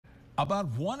About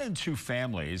 1 in 2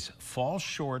 families fall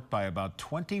short by about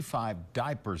 25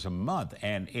 diapers a month,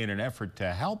 and in an effort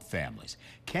to help families,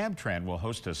 CamTran will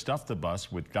host a Stuff the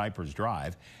Bus with Diapers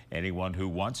drive. Anyone who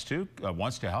wants to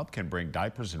help can bring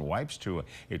diapers and wipes to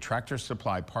a Tractor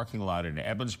Supply parking lot in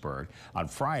Ebensburg on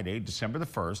Friday, December the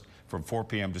 1st from 4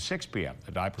 p.m. to 6 p.m.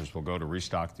 The diapers will go to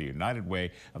restock the United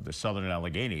Way of the Southern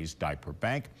Alleghenies Diaper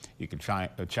Bank. You can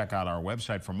check out our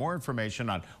website for more information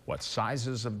on what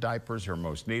sizes of diapers are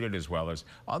most needed, as well as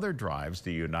other drives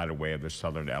the United Way of the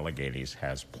Southern Alleghenies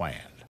has planned.